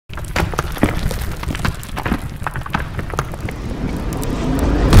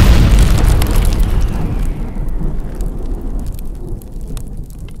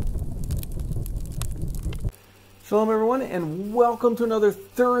Shalom everyone, and welcome to another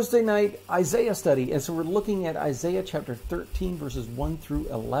Thursday night Isaiah study. And so we're looking at Isaiah chapter 13 verses 1 through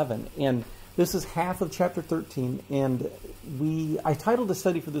 11. And this is half of chapter 13. And I titled the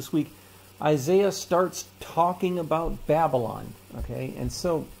study for this week, Isaiah starts talking about Babylon. Okay, and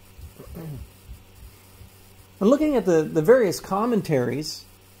so I'm looking at the various commentaries.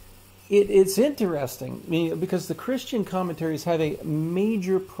 It's interesting because the Christian commentaries have a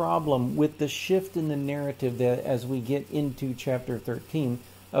major problem with the shift in the narrative that as we get into chapter 13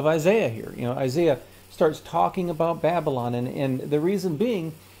 of Isaiah here. Isaiah starts talking about Babylon, and the reason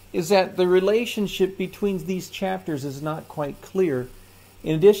being is that the relationship between these chapters is not quite clear.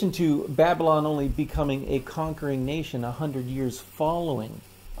 In addition to Babylon only becoming a conquering nation 100 years following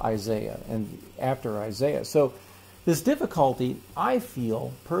Isaiah and after Isaiah. So this difficulty, I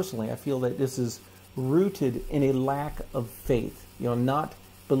feel that this is rooted in a lack of faith. Not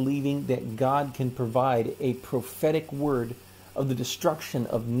believing that God can provide a prophetic word of the destruction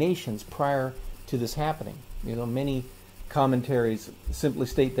of nations prior to this happening. Many commentaries simply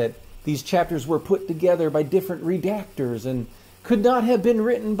state that these chapters were put together by different redactors and could not have been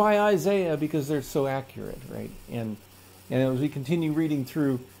written by Isaiah because they're so accurate, right? And as we continue reading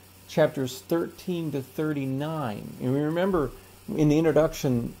through chapters 13 to 39. And we remember in the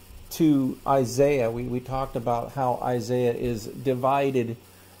introduction to Isaiah, we talked about how Isaiah is divided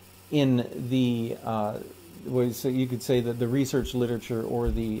in the, so you could say that the research literature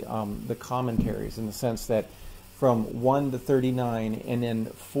or the commentaries, in the sense that from 1 to 39 and then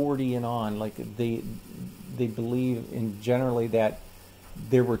 40 and on, like they believe in generally that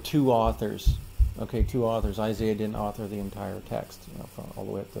there were two authors. Okay, two authors. Isaiah didn't author the entire text, from all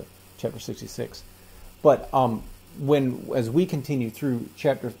the way up to chapter 66. But as we continue through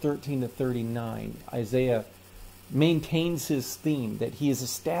chapter 13 to 39, Isaiah maintains his theme that he has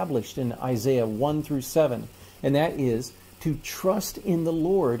established in Isaiah 1 through 7, and that is to trust in the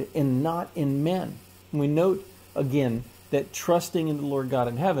Lord and not in men. And we note again that trusting in the Lord God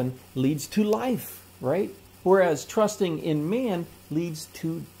in heaven leads to life, right? Whereas trusting in man leads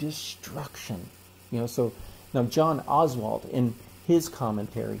to destruction. So now John Oswalt, in his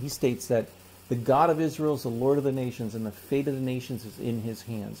commentary, he states that the God of Israel is the Lord of the nations, and the fate of the nations is in his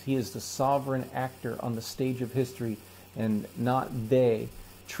hands. He is the sovereign actor on the stage of history, and not they.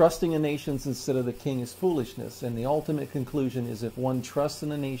 Trusting in nations instead of the king is foolishness, and the ultimate conclusion is if one trusts in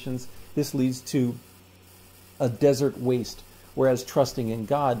the nations, this leads to a desert waste, whereas trusting in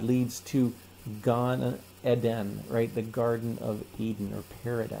God leads to Gan Eden, right? The Garden of Eden, or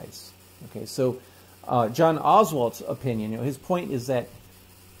paradise. Okay, so John Oswalt's opinion, his point is that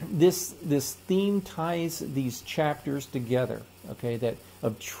this theme ties these chapters together, okay, that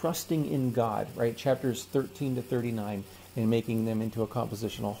of trusting in God, right, chapters 13 to 39, and making them into a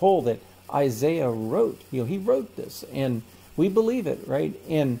compositional whole that Isaiah wrote. He wrote this, and we believe it, right?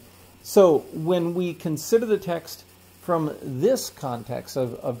 And so when we consider the text from this context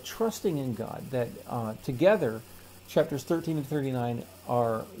of trusting in God, that together chapters 13 and 39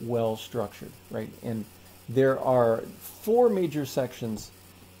 are well structured, right? And there are four major sections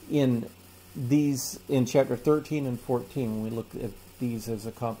in chapter 13 and 14 when we look at these as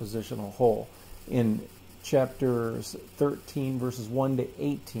a compositional whole. In chapters 13 verses 1 to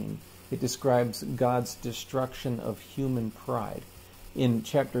 18, it describes God's destruction of human pride. In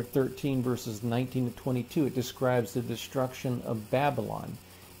chapter 13 verses 19 to 22, it describes the destruction of Babylon.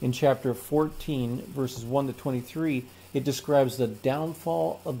 In chapter 14, verses 1 to 23, it describes the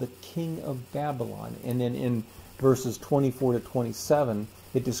downfall of the king of Babylon. And then in verses 24 to 27,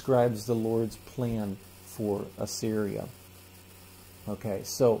 it describes the Lord's plan for Assyria. Okay,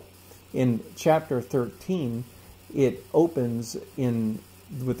 so in chapter 13, it opens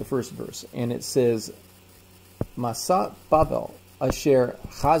with the first verse, and it says, Masat Babel Asher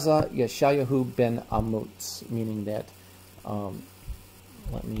Chaza Yeshayahu ben Amutz, meaning that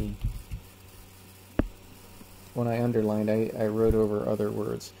when I underlined, I wrote over other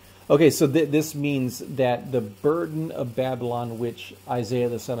words. Okay, so this means that the burden of Babylon, which Isaiah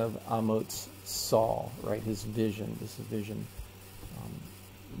the son of Amoz saw, right, this vision,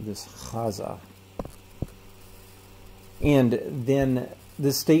 this Chaza. And then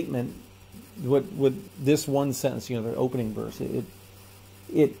the statement, what this one sentence, the opening verse,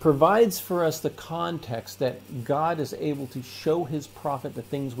 it provides for us the context that God is able to show his prophet the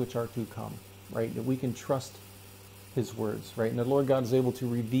things which are to come, right? That we can trust his words, right? And the Lord God is able to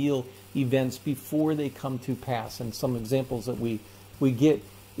reveal events before they come to pass. And some examples that we get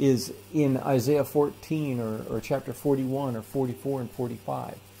is in Isaiah 14 or chapter 41 or 44 and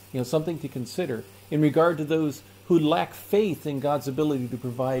 45. Something to consider in regard to those who lack faith in God's ability to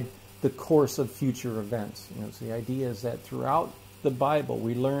provide the course of future events. So the idea is that throughout the Bible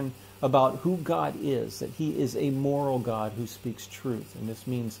we learn about who God is, that he is a moral God who speaks truth. And this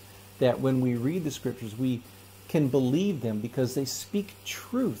means that when we read the scriptures, we can believe them because they speak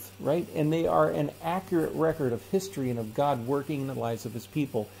truth, right? And they are an accurate record of history and of God working in the lives of his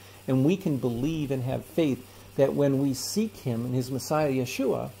people. And we can believe and have faith that when we seek him and his Messiah,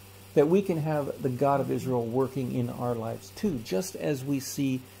 Yeshua, that we can have the God of Israel working in our lives too, just as we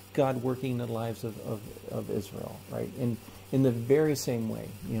see God working in the lives of Israel, right? And in the very same way,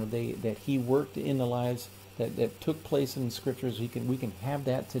 that he worked in the lives that took place in the scriptures, we can have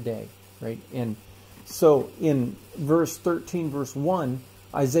that today, right? And so in verse 13, verse 1,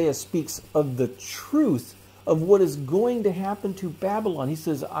 Isaiah speaks of the truth of what is going to happen to Babylon. He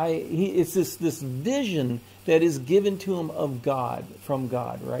says, it's this vision that is given to him of God, from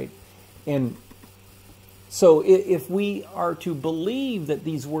God, right? And so if we are to believe that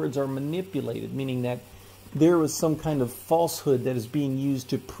these words are manipulated, meaning that there was some kind of falsehood that is being used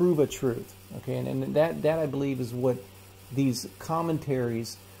to prove a truth, okay, and that I believe is what these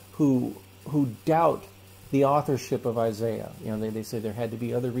commentaries who doubt the authorship of Isaiah, they say there had to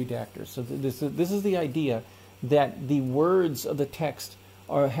be other redactors. So this is the idea that the words of the text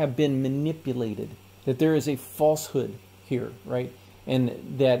have been manipulated, that there is a falsehood here, right, and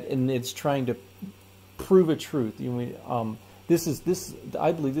it's trying to prove a truth.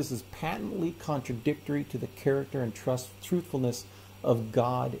 I believe this is patently contradictory to the character and truthfulness of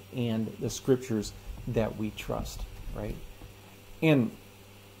God and the scriptures that we trust, right? And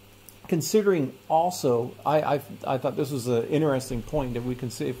considering also, I thought this was an interesting point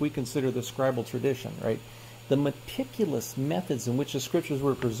that if we consider the scribal tradition, right? The meticulous methods in which the scriptures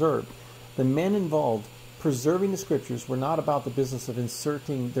were preserved, the men involved preserving the scriptures were not about the business of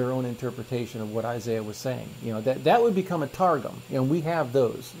inserting their own interpretation of what Isaiah was saying. That would become a targum. We have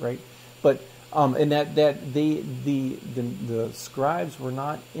those, right? But and that the scribes were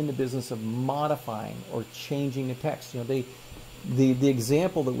not in the business of modifying or changing the text. The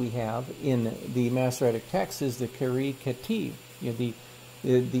example that we have in the Masoretic text is the Keri Ketiv.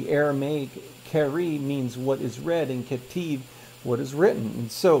 The Aramaic Keri means what is read, and Ketiv what is written.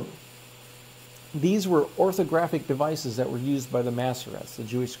 And so these were orthographic devices that were used by the Masoretes, the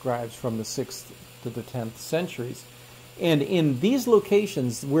Jewish scribes from the 6th to the 10th centuries. And in these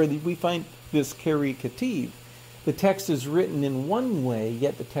locations where we find this Keri Ketiv, the text is written in one way,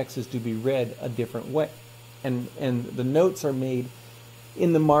 yet the text is to be read a different way. And the notes are made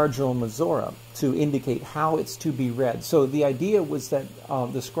in the marginal Mizora to indicate how it's to be read. So the idea was that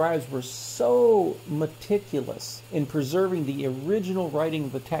the scribes were so meticulous in preserving the original writing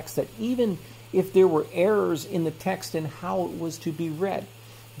of the text that even if there were errors in the text and how it was to be read,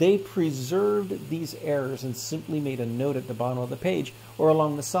 they preserved these errors and simply made a note at the bottom of the page or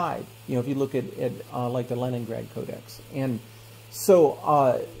along the side. If you look at like the Leningrad Codex. And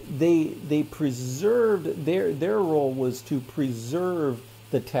so they preserved, their role was to preserve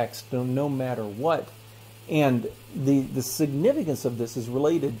the text no matter what. And the significance of this is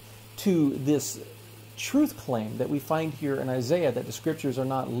related to this truth claim that we find here in Isaiah, that the scriptures are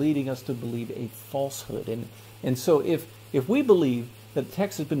not leading us to believe a falsehood. And so if we believe that the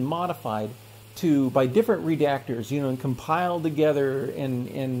text has been modified by different redactors, and compiled together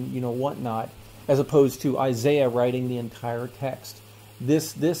and whatnot, as opposed to Isaiah writing the entire text,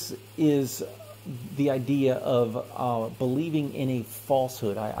 this is the idea of believing in a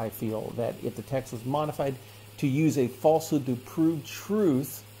falsehood. I feel that if the text was modified to use a falsehood to prove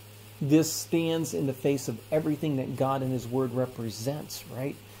truth, this stands in the face of everything that God and his word represents,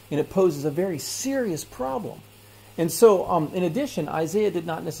 right? And it poses a very serious problem. And so, in addition, Isaiah did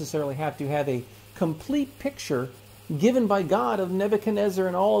not necessarily have to have a complete picture given by God of Nebuchadnezzar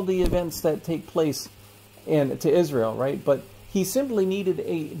and all of the events that take place to Israel, right? But he simply needed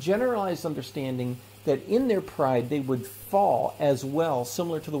a generalized understanding that in their pride they would fall as well,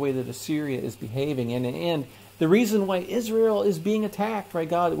 similar to the way that Assyria is behaving. And the reason why Israel is being attacked,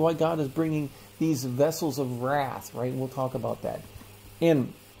 right? Why God is bringing these vessels of wrath, right? And we'll talk about that.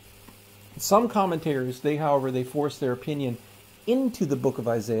 And some commentators, however, they force their opinion into the book of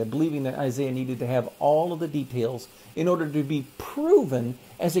Isaiah, believing that Isaiah needed to have all of the details in order to be proven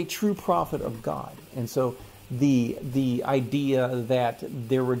as a true prophet of God. And so the idea that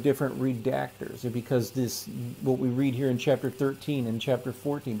there were different redactors, because what we read here in chapter 13 and chapter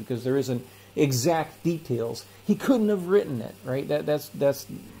 14, because there isn't exact details, he couldn't have written it, right? That's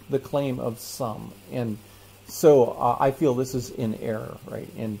the claim of some. And so I feel this is in error, right?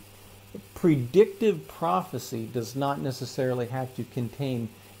 And predictive prophecy does not necessarily have to contain,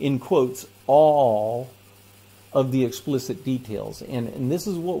 in quotes, all of the explicit details. And this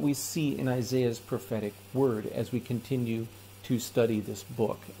is what we see in Isaiah's prophetic word as we continue to study this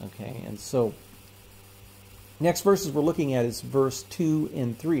book. Okay, and so next verses we're looking at is verse 2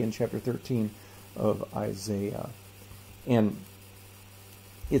 and 3 in chapter 13 of Isaiah. And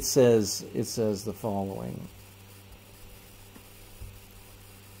it says the following.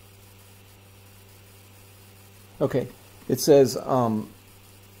 Okay, it says, Alhar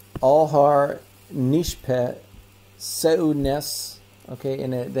Nishpeh Seunes, okay,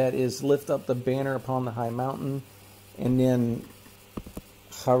 and that is lift up the banner upon the high mountain, and then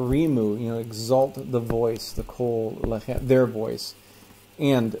Harimu, exalt the voice, the kol, their voice,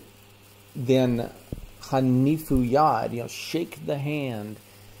 and then Hanifu Yad, shake the hand,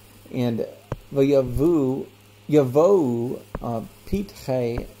 and Yavou Pitche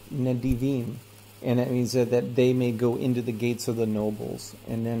Nedivim, and it means that they may go into the gates of the nobles.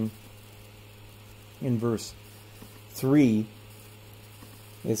 And then in verse 3,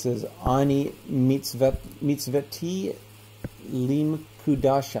 it says, Ani mitzveti lim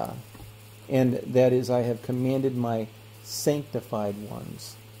kudasha, and that is, I have commanded my sanctified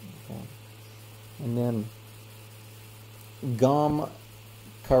ones. Okay. And then Gam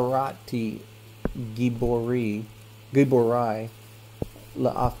karati giborai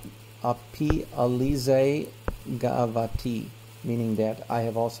la'api alize ga'avati, meaning that I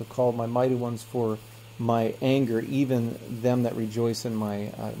have also called my mighty ones for my anger, even them that rejoice in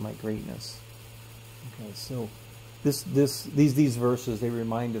my greatness. Okay, so these verses, they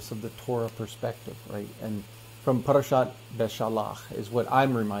remind us of the Torah perspective, right? And from Parashat Beshalach is what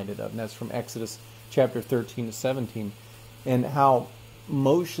I'm reminded of, and that's from Exodus chapter 13 to 17, and how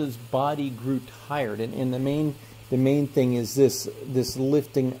Moshe's body grew tired, and the main thing is this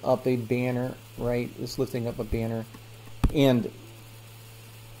lifting up a banner, right? This lifting up a banner, and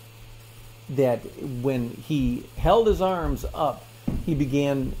that when he held his arms up, he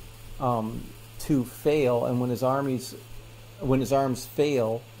began to fail, and when his arms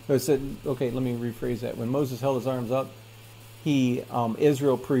fail, let me rephrase that. When Moses held his arms up,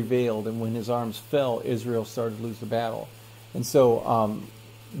 Israel prevailed, and when his arms fell, Israel started to lose the battle. And so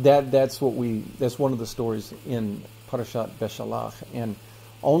that's one of the stories in Parashat Beshalach. And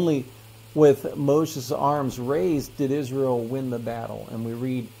only with Moses' arms raised did Israel win the battle. And we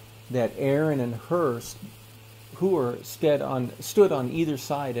read that Aaron and Hur, stood on either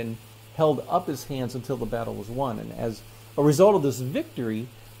side and held up his hands until the battle was won. And as a result of this victory,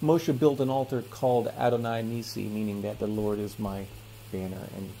 Moshe built an altar called Adonai Nisi, meaning that the Lord is my banner.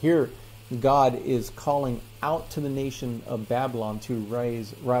 And here God is calling out to the nation of Babylon to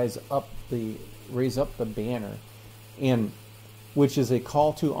raise up the banner, and which is a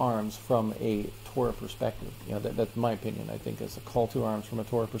call to arms from a Torah perspective. That's my opinion. I think it's a call to arms from a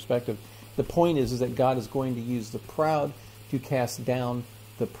Torah perspective. The point is that God is going to use the proud to cast down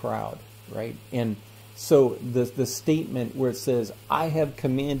the proud, right? And so the statement where it says, I have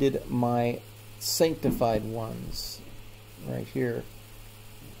commanded my sanctified ones, right here,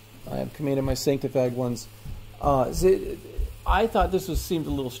 I have commanded my sanctified ones. I thought this seemed a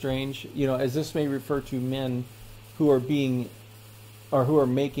little strange, as this may refer to men who are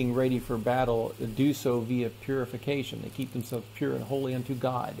making ready for battle, do so via purification. They keep themselves pure and holy unto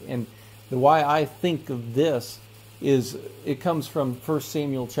God. And the why I think of this is it comes from 1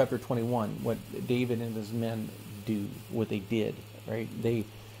 Samuel chapter 21, what David and his men do, what they did, right? They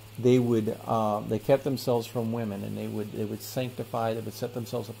kept themselves from women, and they would sanctify, they would set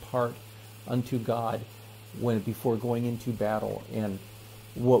themselves apart unto God before going into battle. And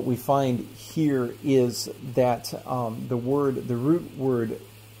what we find here is that the root word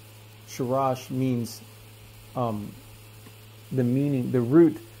shirash means the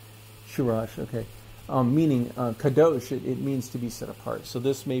root shirash, okay, meaning kadosh. It means to be set apart. So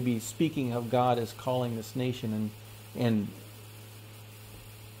this may be speaking of God as calling this nation and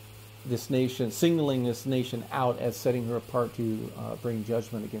this nation, signaling this nation out as setting her apart to bring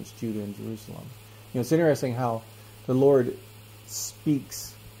judgment against Judah and Jerusalem. It's interesting how the Lord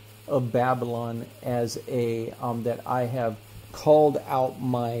speaks of Babylon as that I have called out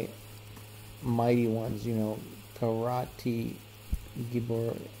my mighty ones, karati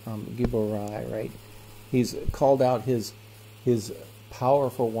giborai, right? He's called out his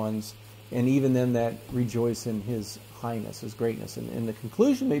powerful ones, and even them that rejoice in his highness, his greatness. And the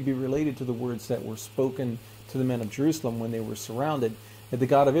conclusion may be related to the words that were spoken to the men of Jerusalem when they were surrounded, that the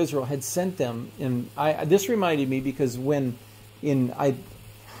God of Israel had sent them. And this reminded me because I'm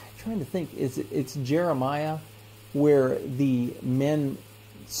trying to think, it's Jeremiah where the men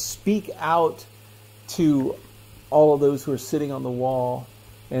speak out to all of those who are sitting on the wall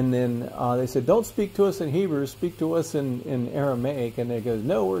And then they said, don't speak to us in Hebrew, speak to us in Aramaic. And they goes,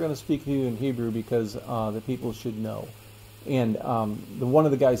 no, we're going to speak to you in Hebrew because the people should know. And one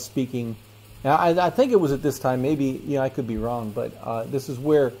of the guys speaking, now I think it was at this time, maybe I could be wrong, but this is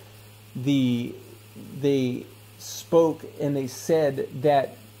where they spoke and they said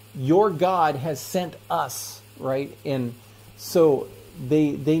that your God has sent us, right? And so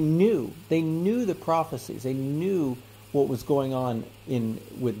they knew the prophecies, they knew what was going on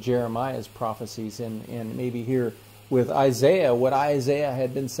with Jeremiah's prophecies, and maybe here with Isaiah, what Isaiah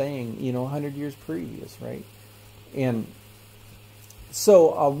had been saying, 100 years previous, right? And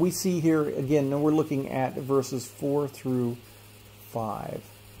so we see here again. Now we're looking at verses 4 through 5.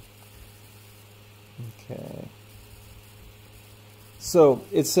 Okay. So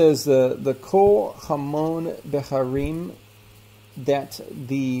it says the Kol Hamon Beharim, that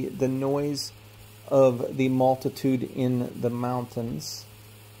the noise of the multitude in the mountains,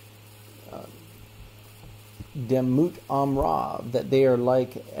 Demut Amra, that they are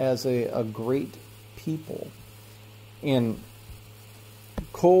like as a great people, and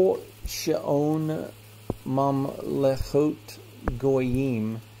Kol She'on Mamlechot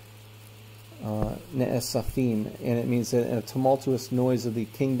Goyim Ne'esafim, and it means a tumultuous noise of the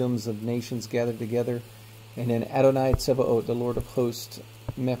kingdoms of nations gathered together. And then Adonai Tzevaot, the Lord of hosts,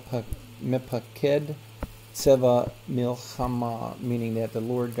 Mepaked Tzeva Milchama, meaning that the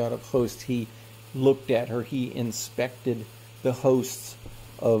Lord God of hosts, he looked at her, he inspected the hosts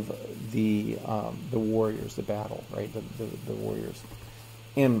of the warriors, the battle, right? The warriors.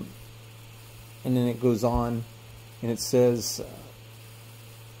 And then it goes on, and it says,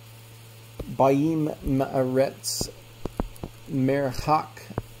 Bayim Ma'aretz Merhak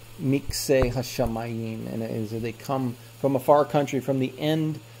Mikse Hashamayim, and it is they come from a far country, from the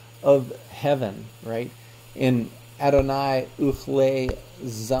end of heaven, right? In Adonai Uchle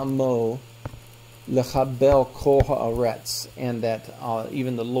Zamo Lechabel Kol Haaretz, and that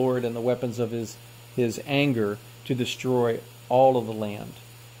even the Lord and the weapons of his anger to destroy all of the land.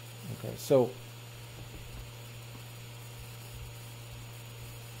 Okay, so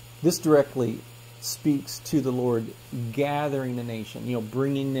this directly speaks to the Lord gathering the nation,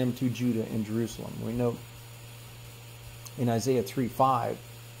 bringing them to Judah and Jerusalem. We know in Isaiah 3:5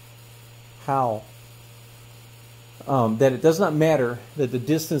 how that it does not matter that the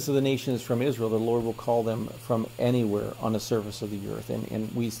distance of the nation is from Israel, the Lord will call them from anywhere on the surface of the earth.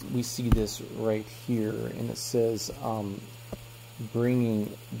 And we see this right here, and it says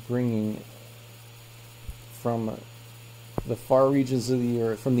bringing from the far regions of the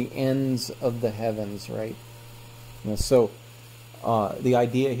earth, from the ends of the heavens, right? So the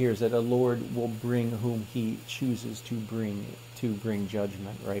idea here is that the Lord will bring whom he chooses to bring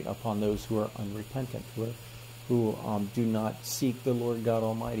judgment, right, upon those who are unrepentant, who do not seek the Lord God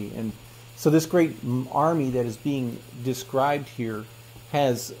Almighty. And so this great army that is being described here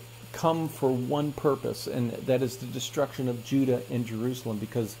has come for one purpose, and that is the destruction of Judah and Jerusalem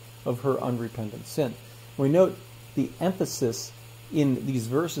because of her unrepentant sin. We note the emphasis in these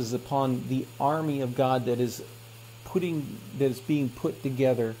verses upon the army of God that is being put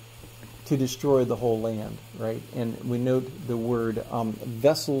together to destroy the whole land, right? And we note the word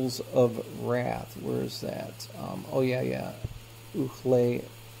vessels of wrath. Where is that? Uchle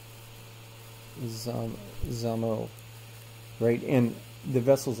Zamo, right? And the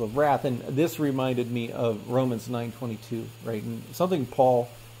vessels of wrath. And this reminded me of Romans 9:22, right? And something Paul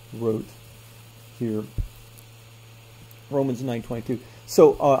wrote here. Romans 9:22.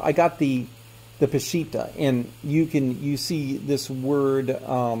 So I got the Peshitta, and you see this word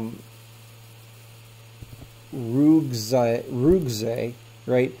rugze,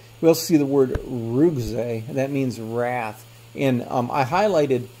 right? We also see the word rugze, and that means wrath. And I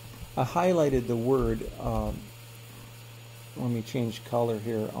highlighted the word. Let me change color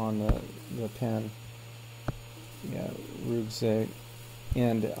here on the pen. Yeah, rugze,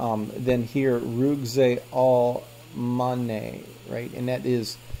 and then here rugze al mane, right? And that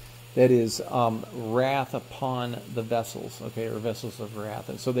is wrath upon the vessels, okay, or vessels of wrath.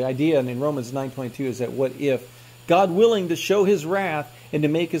 And so the idea in Romans 9:22 is that what if God, willing to show his wrath and to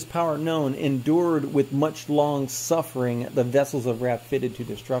make his power known, endured with much long suffering the vessels of wrath fitted to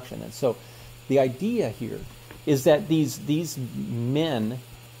destruction. And so the idea here is that these men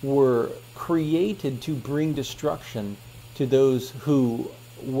were created to bring destruction to those who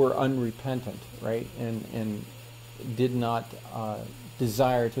were unrepentant, right? And did not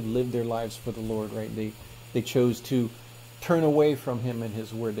desire to live their lives for the Lord, right? They chose to turn away from him and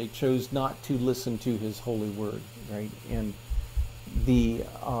his word. They chose not to listen to his holy word, right? And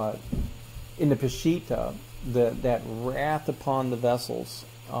in the Peshitta, that wrath upon the vessels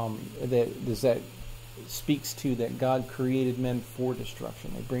that speaks to that God created men for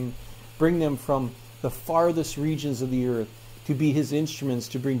destruction. They bring them from the farthest regions of the earth to be his instruments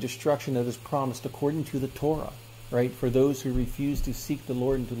to bring destruction that is promised according to the Torah, right? For those who refuse to seek the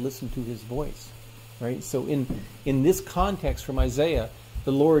Lord and to listen to his voice, right? So in this context from Isaiah,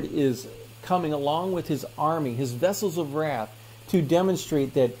 the Lord is coming along with his army, his vessels of wrath, to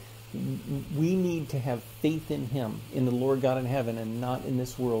demonstrate that we need to have faith in him, in the Lord God in heaven, and not in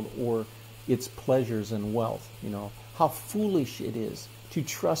this world or its pleasures and wealth. How foolish it is to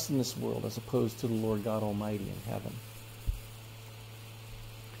trust in this world as opposed to the Lord God Almighty in heaven.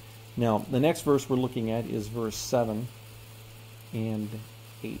 Now, the next verse we're looking at is verse 7 and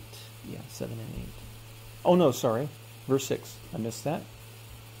 8. Yeah, 7 and 8. Oh, no, sorry. Verse 6. I missed that.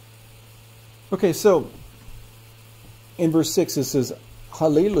 Okay, so in verse 6 it says,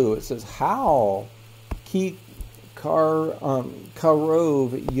 Hallelu. It says, how? Ki karov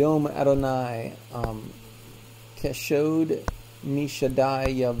yom Adonai keshod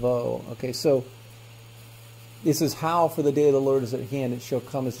mishadai yavo. Okay, so this is how, for the day of the Lord is at hand, it shall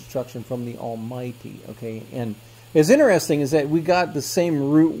come as destruction from the Almighty. Okay, and it's interesting is that we got the same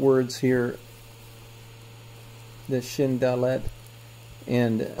root words here, the shin dalet,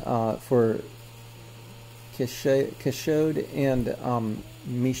 and for keshod and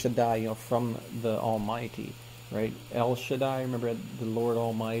mishadai, from the Almighty, right? El Shaddai, remember the Lord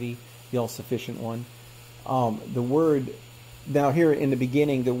Almighty, the all-sufficient one. The word, now here in the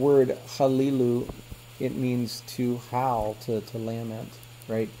beginning, the word halilu, it means to howl, to lament,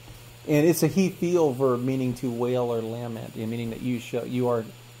 right? And it's a he-feel verb meaning to wail or lament, meaning that you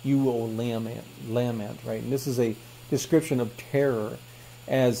will lament, right? And this is a description of terror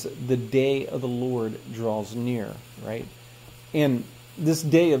as the day of the Lord draws near, right? And this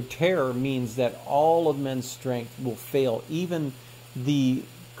day of terror means that all of men's strength will fail. Even the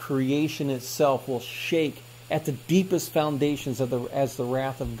creation itself will shake at the deepest foundations as the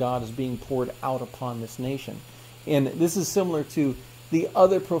wrath of God is being poured out upon this nation. And this is similar to the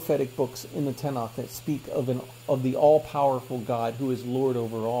other prophetic books in the Tanakh that speak of the all-powerful God who is Lord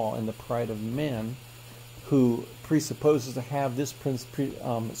over all, and the pride of men who presupposes to have this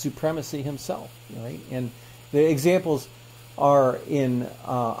supremacy himself, right? And the examples are in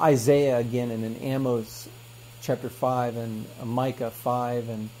Isaiah again, and in Amos chapter 5, and Micah 5,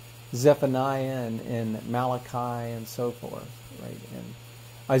 and Zephaniah, and Malachi, and so forth, right? And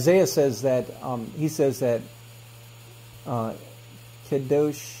Isaiah says that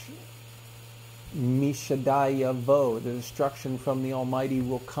Kedosh Mishadai Yavo, the destruction from the Almighty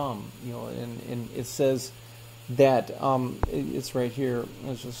will come, and it says that it's right here.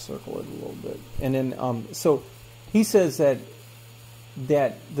 Let's just circle it a little bit, and then so he says that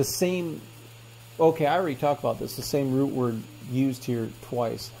the same. Okay, I already talked about this. The same root word used here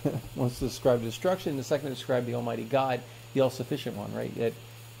twice. Once to describe destruction, the second to describe the Almighty God, the all-sufficient one, right?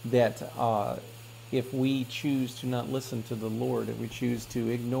 That if we choose to not listen to the Lord, if we choose to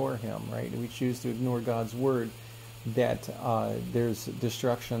ignore him, right? If we choose to ignore God's word, that there's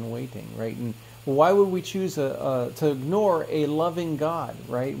destruction waiting, right? And why would we choose to ignore a loving God,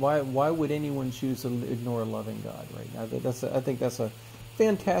 right? Why would anyone choose to ignore a loving God, right? I think that's a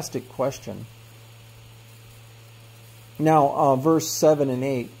fantastic question. Now, verse 7 and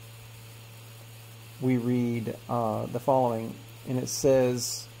 8, we read the following, and it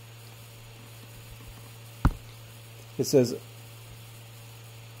says,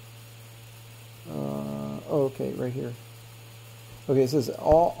 okay, right here. Okay, it says,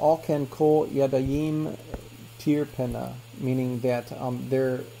 all can kol yadayim tirpena, meaning that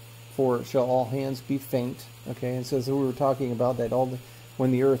therefore shall all hands be faint. Okay, and it says that we were talking about that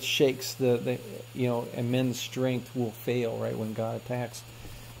when the earth shakes, and men's strength will fail, right, when God attacks,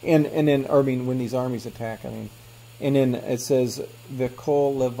 and then, when these armies attack, and then it says the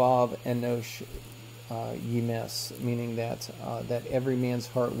kol levav enosh yimes, meaning that every man's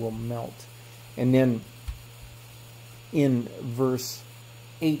heart will melt. And then in verse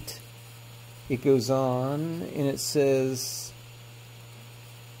 8 it goes on and it says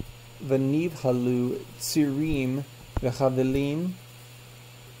Vanivhalu tsirim v'chavelim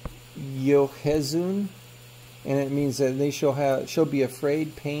yohezun, and it means that they shall be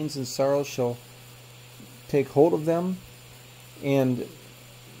afraid, pains and sorrows shall take hold of them, and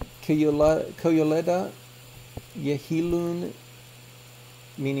koyoleda yehilun,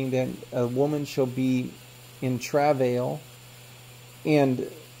 meaning that a woman shall be in travail, and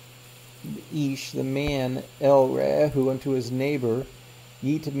ish, the man, el re'ehu, unto his neighbor,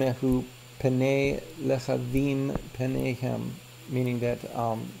 yitmehu penei lechavim peneihem, meaning that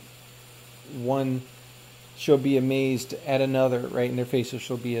one shall be amazed at another, right? And their faces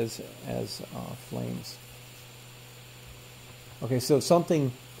shall be as flames. Okay, so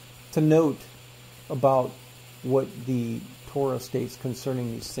something to note about what the Torah states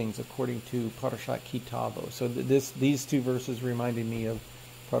concerning these things according to Parashat Kitavo. So these two verses reminded me of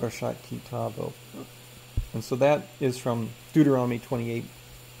Parashat Kitavo. And so that is from Deuteronomy 28,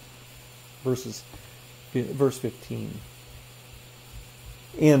 verse 15.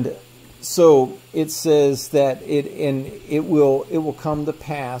 And so it says that it will come to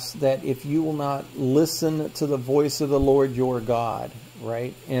pass that if you will not listen to the voice of the Lord your God,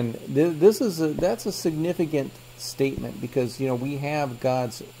 right? And that's a significant statement, because we have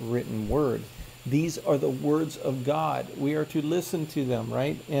God's written word. These are the words of God. We are to listen to them,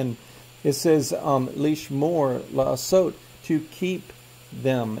 right? And it says lishmor la'asot, to keep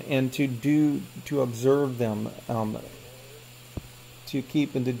them and to observe them, to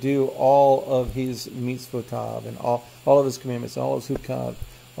keep and to do all of his mitzvotav and all of his commandments, all of his hukav,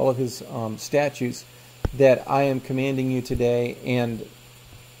 all of his statutes that I am commanding you today. And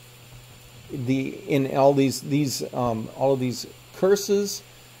all of these curses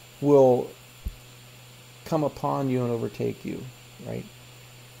will come upon you and overtake you, right?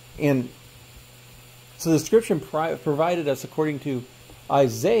 And so the description provided us according to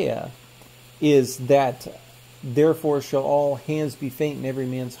Isaiah is that therefore shall all hands be faint and every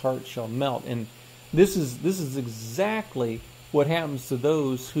man's heart shall melt. And this is exactly what happens to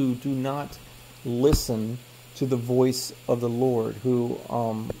those who do not listen to the voice of the Lord, who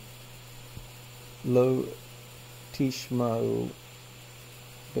lo tishma'u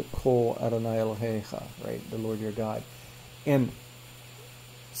b'kol Adonai Elohecha, right, the Lord your God. And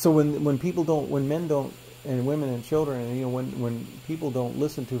so when men don't, and women and children, and when people don't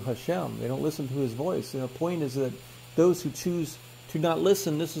listen to Hashem, they don't listen to His voice. And the point is that those who choose to not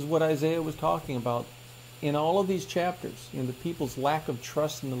listen, this is what Isaiah was talking about in all of these chapters. The people's lack of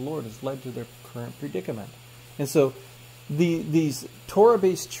trust in the Lord has led to their current predicament. And so these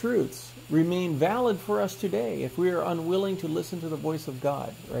Torah-based truths remain valid for us today if we are unwilling to listen to the voice of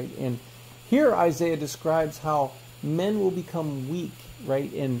God, right? And here Isaiah describes how men will become weak,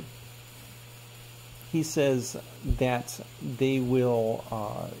 right? And he says that they will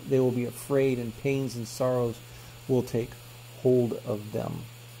be afraid, and pains and sorrows will take hold of them,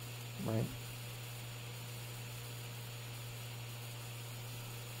 right?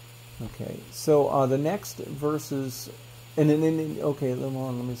 Okay, so the next verses, and then okay, let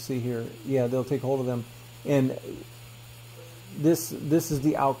me see here. Yeah, they'll take hold of them, and this is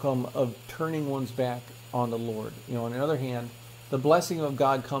the outcome of turning one's back on the Lord. On the other hand, the blessing of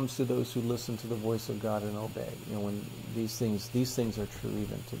God comes to those who listen to the voice of God and obey. When these things are true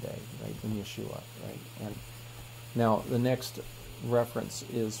even today, right? In Yeshua, right? And now the next reference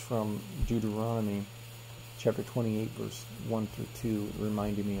is from Deuteronomy chapter 28, verse 1 through 2,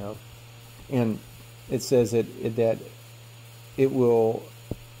 reminding me of. And it says that it will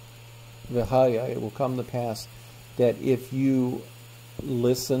come to pass that if you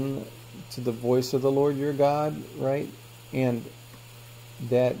listen to the voice of the Lord your God, right? And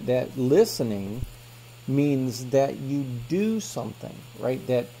that listening means that you do something, right?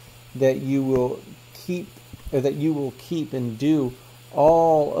 That you will keep and do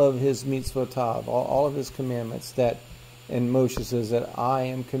all of his mitzvotav, all of his commandments that, and Moshe says that I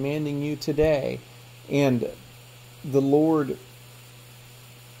am commanding you today, and the Lord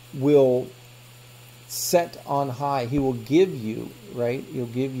will set on high. He will give you, right? He'll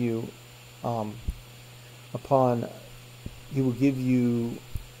give you He will give you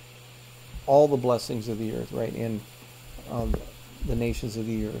all the blessings of the earth, right? And the nations of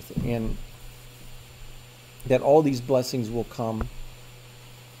the earth, and that all these blessings will come,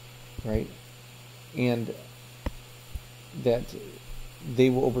 right? And that they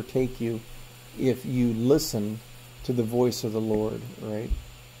will overtake you if you listen to the voice of the Lord, right?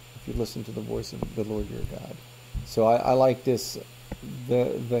 If you listen to the voice of the Lord your God. So I like this,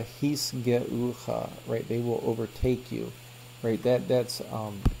 the hisgeucha, right? They will overtake you, right? That is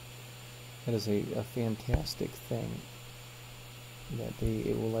a fantastic thing. That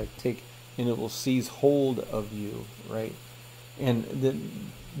it will take, and it will seize hold of you, right? And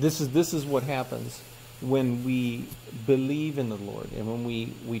this is what happens when we believe in the Lord, and when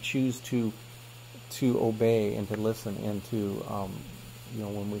we choose to obey and to listen, and to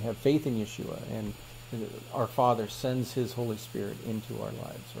when we have faith in Yeshua, and our Father sends His Holy Spirit into our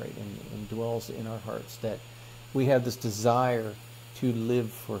lives, right, and dwells in our hearts, that we have this desire to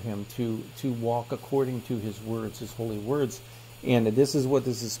live for Him, to walk according to His words, His holy words. And this is what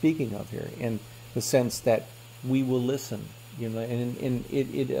this is speaking of here, in the sense that we will listen, and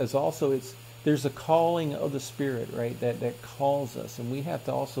it is also, it's there's a calling of the Spirit, right, that calls us, and we have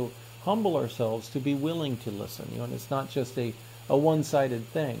to also humble ourselves to be willing to listen. And it's not just a one-sided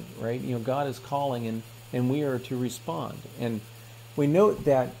thing, right? God is calling, and we are to respond. And we note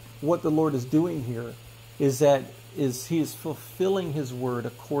that what the Lord is doing here is He is fulfilling His word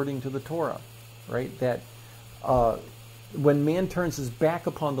according to the Torah, right? That when man turns his back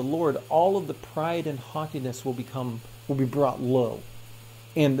upon the Lord, all of the pride and haughtiness will be brought low,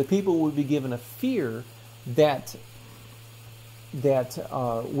 and the people will be given a fear that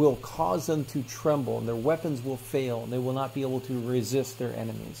will cause them to tremble, and their weapons will fail, and they will not be able to resist their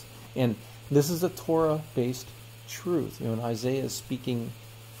enemies. And this is a Torah-based truth. And Isaiah is speaking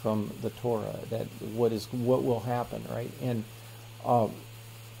from the Torah that what will happen, right? And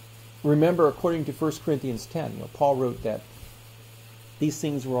remember, according to 1 Corinthians 10, Paul wrote that these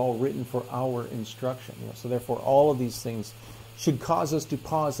things were all written for our instruction. So therefore, all of these things should cause us to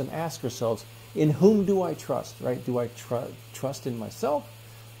pause and ask ourselves, in whom do I trust, right? Do I trust in myself,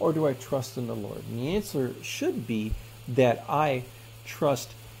 or do I trust in the Lord? And the answer should be that I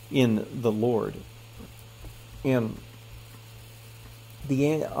trust in the Lord. And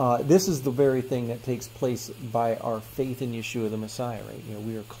this is the very thing that takes place by our faith in Yeshua the Messiah, right?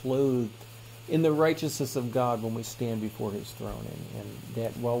 We are clothed in the righteousness of God when we stand before His throne, and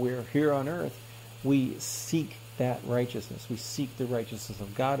that while we are here on earth, we seek that righteousness. We seek the righteousness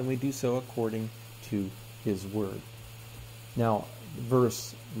of God, and we do so according to His word. Now,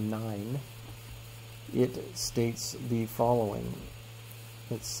 verse 9, it states the following.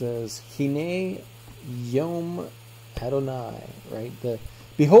 It says, Hine Yom Adonai, right?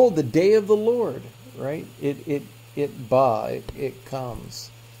 Behold, the day of the Lord, right? It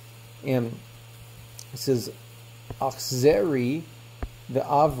comes. And it says, Achzeri the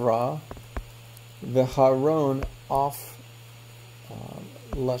Avra the Haron off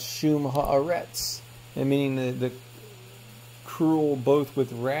Lashum Haaretz, and meaning the cruel, both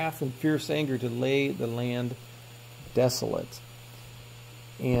with wrath and fierce anger, to lay the land desolate.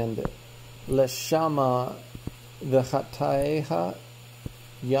 And Leshama the Hataeha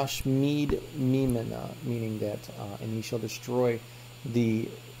Yashmid Mimena, meaning that, and He shall destroy the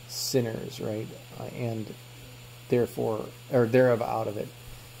sinners, right? And therefore, or thereof out of it.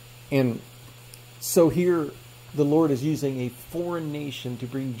 And so here, the Lord is using a foreign nation to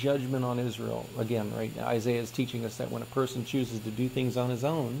bring judgment on Israel. Again, right? Isaiah is teaching us that when a person chooses to do things on his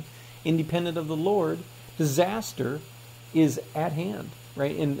own, independent of the Lord, disaster is at hand,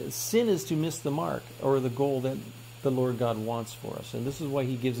 right? And sin is to miss the mark, or the goal that the Lord God wants for us. And this is why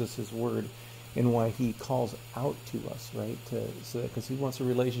He gives us His word, and why He calls out to us, right? Because He wants a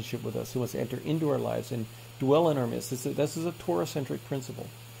relationship with us. He wants to enter into our lives and dwell in our midst. This is a Torah-centric principle.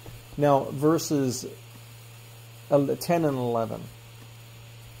 Now, verses 10 and 11.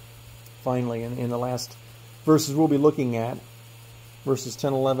 Finally, in the last verses we'll be looking at, verses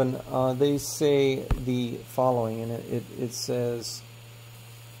 10 and 11, they say the following, and it says,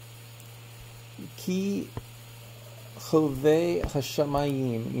 Ki Chovei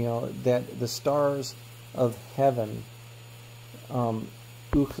Hashamayim, that the stars of heaven,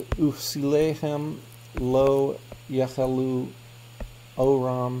 Uchsilehem lo yachalu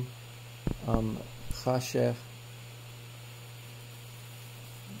oram chashech,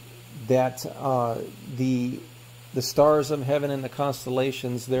 that the stars of heaven and the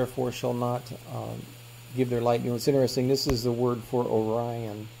constellations therefore shall not give their light. It's interesting, this is the word for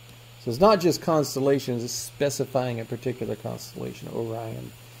Orion. So it's not just constellations, it's specifying a particular constellation,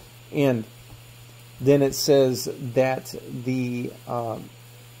 Orion. And then it says that the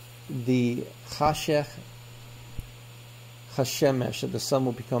Chashech Hashemesh, that the sun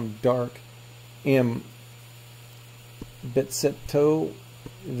will become dark. Betseto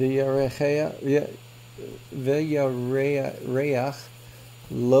V'yareach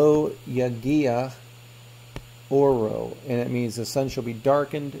lo yagiach oro, and it means the sun shall be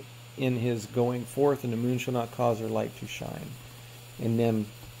darkened in his going forth, and the moon shall not cause her light to shine. And then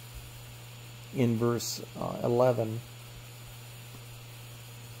in verse 11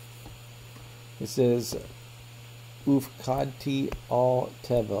 it says, Ufkadti al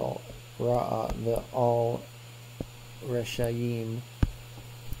tevel ra'a the al reshayim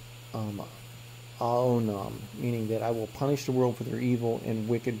aonam, meaning that I will punish the world for their evil and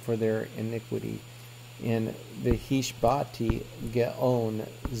wicked for their iniquity. In the Hishbati Geon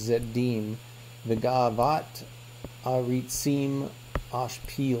Zedim V'gavat Aritzim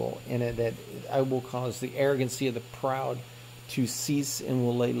Ashpil, and that I will cause the arrogancy of the proud to cease, and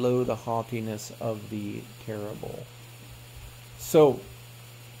will lay low the haughtiness of the terrible. So,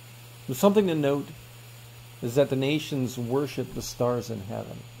 there's something to note is that the nations worship the stars in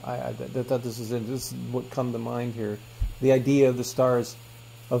heaven. I thought this is what come to mind here. The idea of the stars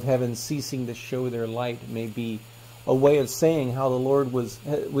of heaven ceasing to show their light may be a way of saying how the Lord was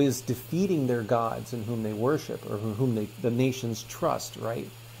defeating their gods in whom they worship, or whom the nations trust, right?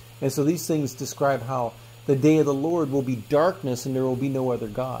 And so these things describe how the day of the Lord will be darkness and there will be no other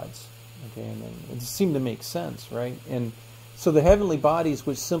gods. Okay, and it seemed to make sense, right? And so the heavenly bodies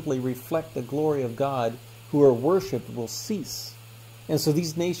which simply reflect the glory of God who are worshipped will cease. And so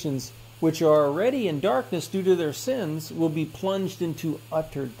these nations which are already in darkness due to their sins will be plunged into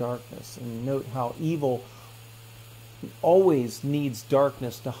utter darkness. And note how evil always needs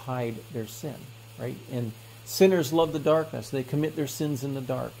darkness to hide their sin, right? And sinners love the darkness. They commit their sins in the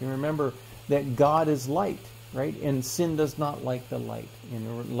dark. And remember that God is light, right? And sin does not like the light.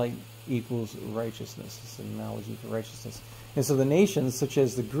 And light equals righteousness. It's an analogy for righteousness. And so the nations, such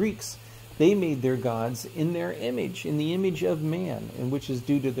as the Greeks, they made their gods in their image, in the image of man, and which is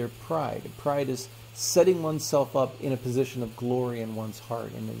due to their pride. Pride is setting oneself up in a position of glory in one's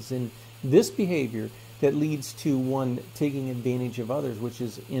heart. And it's in this behavior that leads to one taking advantage of others, which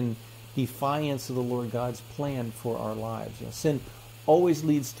is in defiance of the Lord God's plan for our lives. You know, sin always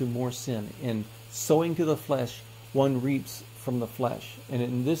leads to more sin. And sowing to the flesh, one reaps from the flesh.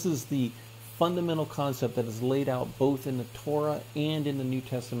 And this is the fundamental concept that is laid out both in the Torah and in the New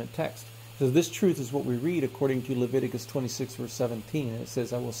Testament text. So this truth is what we read according to Leviticus 26, verse 17. And it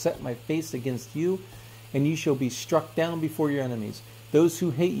says, I will set my face against you, and you shall be struck down before your enemies. Those who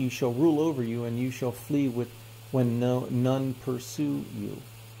hate you shall rule over you, and you shall flee when none pursue you.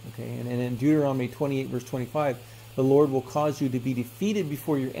 Okay, and in Deuteronomy 28, verse 25, the Lord will cause you to be defeated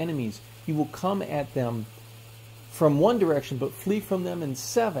before your enemies. You will come at them from one direction, but flee from them in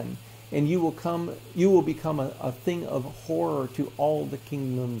seven. And you will become a thing of horror to all the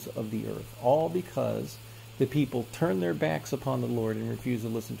kingdoms of the earth. All because the people turn their backs upon the Lord and refuse to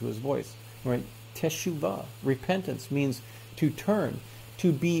listen to his voice. Right? Teshuvah, repentance, means to turn,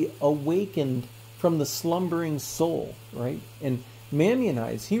 to be awakened from the slumbering soul. Right? And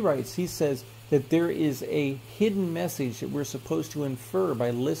Maimonides, he says that there is a hidden message that we're supposed to infer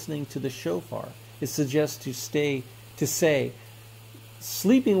by listening to the shofar. It suggests to say,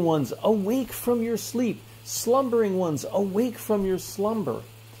 sleeping ones, awake from your sleep. Slumbering ones, awake from your slumber.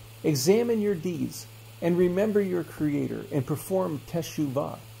 Examine your deeds and remember your Creator and perform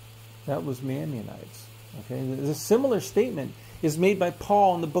teshuvah. That was Maimonides. Okay, a similar statement is made by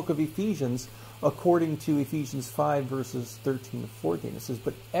Paul in the book of Ephesians, according to Ephesians 5, verses 13 to 14. It says,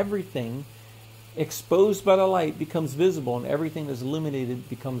 but everything exposed by the light becomes visible, and everything that is illuminated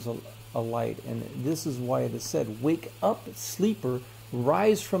becomes a light. And this is why it is said, wake up, sleeper,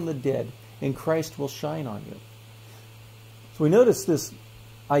 rise from the dead, and Christ will shine on you. So we notice this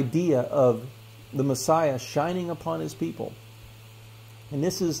idea of the Messiah shining upon his people. And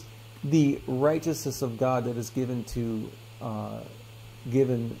this is the righteousness of God that is given to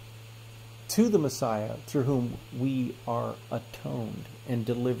the Messiah, through whom we are atoned and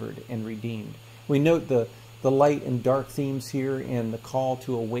delivered and redeemed. We note the light and dark themes here and the call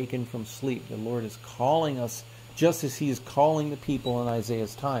to awaken from sleep. The Lord is calling us, just as he is calling the people in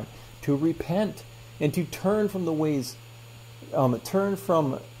Isaiah's time, to repent and to turn from the ways, turn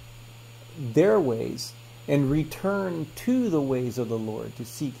from their ways and return to the ways of the Lord, to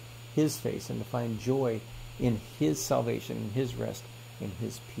seek his face and to find joy in his salvation, in his rest, in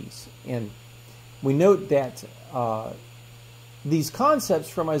his peace. And we note that these concepts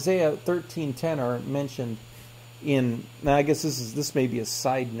from Isaiah 13:10 are mentioned in, now I guess this may be a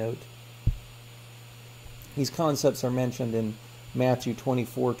side note. These concepts are mentioned in Matthew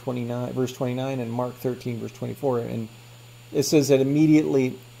 24, verse 29 and Mark 13, verse 24. And it says that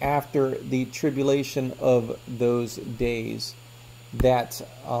immediately after the tribulation of those days, that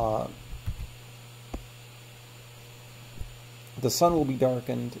the sun will be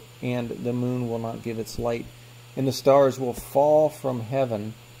darkened and the moon will not give its light, and the stars will fall from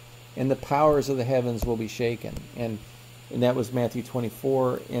heaven, and the powers of the heavens will be shaken. And that was Matthew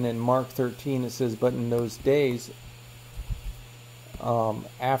 24. And in Mark 13 it says, but in those days,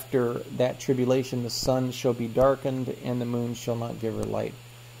 after that tribulation, the sun shall be darkened and the moon shall not give her light.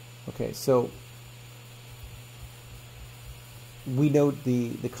 Okay, so we note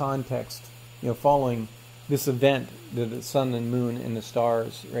the context, following this event, the sun and moon and the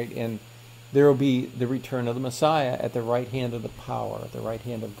stars, right? And there will be the return of the Messiah at the right hand of the power, at the right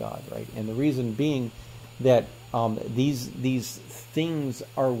hand of God, right? And the reason being that these things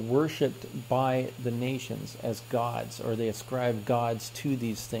are worshipped by the nations as gods, or they ascribe gods to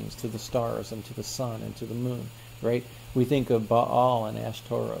these things, to the stars and to the sun and to the moon, right? We think of Baal and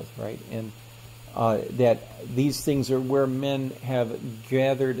Ashtaroth, right? And that these things are where men have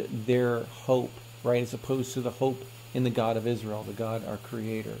gathered their hope, right, as opposed to the hope in the God of Israel, the God, our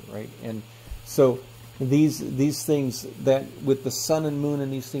Creator, right? And so these things that with the sun and moon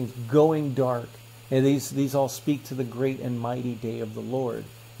and these things going dark, and these all speak to the great and mighty day of the Lord.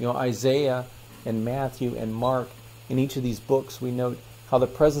 You know, Isaiah and Matthew and Mark, in each of these books, we note how the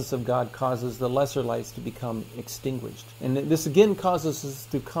presence of God causes the lesser lights to become extinguished. And this again causes us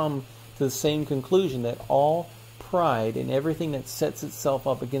to come to the same conclusion, that all pride and everything that sets itself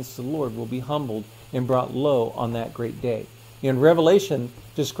up against the Lord will be humbled and brought low on that great day. And Revelation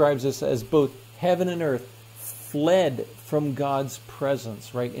describes this as both heaven and earth fled from God's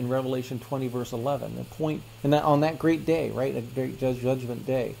presence, right, in Revelation 20, verse 11. The point, and that on that great day, right, a great judgment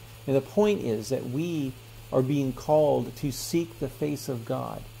day. And the point is that we are being called to seek the face of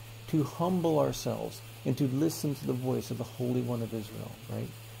God, to humble ourselves, and to listen to the voice of the Holy One of Israel, right?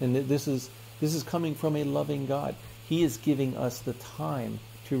 And this is coming from a loving God. He is giving us the time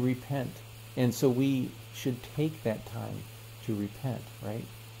to repent. And so we should take that time to repent, right?